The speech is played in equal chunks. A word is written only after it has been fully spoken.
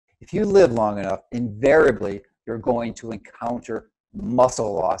If you live long enough, invariably, you're going to encounter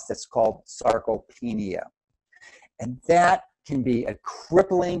muscle loss that's called sarcopenia. And that can be a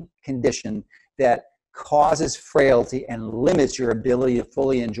crippling condition that causes frailty and limits your ability to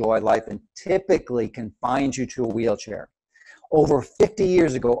fully enjoy life and typically confines you to a wheelchair. Over 50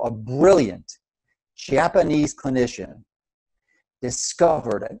 years ago, a brilliant Japanese clinician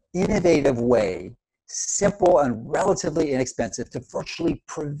discovered an innovative way, simple and relatively inexpensive, to virtually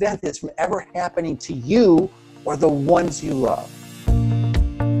prevent this from ever happening to you or the ones you love.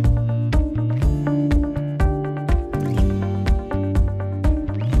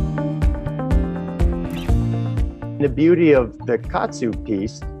 The beauty of the Katsu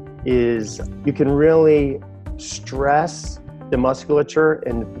piece is you can really stress the musculature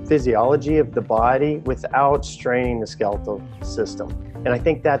and the physiology of the body without straining the skeletal system. And I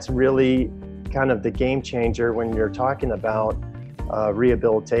think that's really kind of the game changer when you're talking about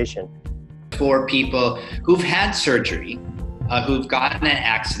rehabilitation. For people who've had surgery, who've gotten an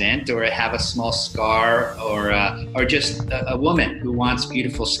accident or have a small scar, or just a woman who wants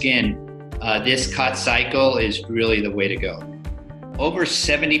beautiful skin, this cut cycle is really the way to go. Over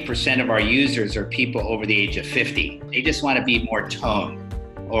 70% of our users are people over the age of 50. They just want to be more toned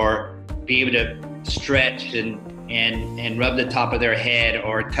or be able to stretch and rub the top of their head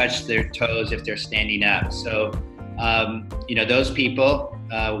or touch their toes if they're standing up. So, those people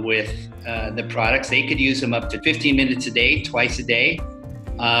with the products, they could use them up to 15 minutes a day, twice a day,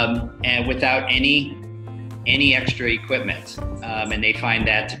 and without any extra equipment. And they find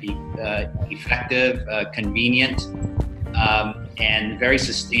that to be effective, convenient, and very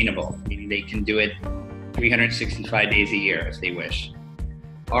sustainable, meaning they can do it 365 days a year if they wish.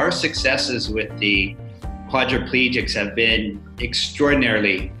 Our successes with the quadriplegics have been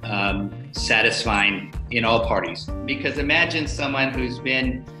extraordinarily satisfying in all parties. Because imagine someone who's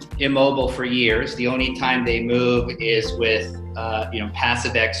been immobile for years. The only time they move is with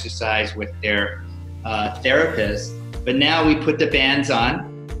passive exercise with their therapist. But now we put the bands on,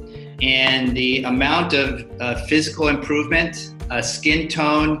 and the amount of physical improvement, skin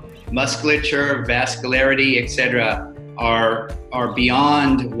tone, musculature, vascularity, etc., are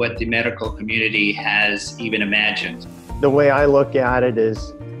beyond what the medical community has even imagined. The way I look at it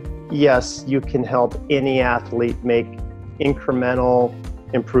is, yes, you can help any athlete make incremental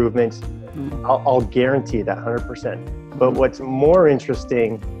improvements. I'll guarantee that 100%. But what's more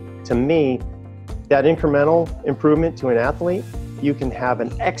interesting to me, that incremental improvement to an athlete, you can have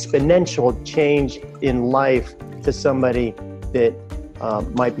an exponential change in life to somebody that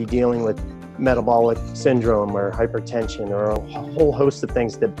might be dealing with metabolic syndrome or hypertension or a whole host of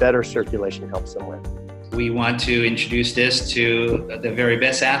things that better circulation helps them with. We want to introduce this to the very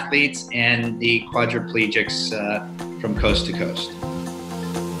best athletes and the quadriplegics from coast to coast.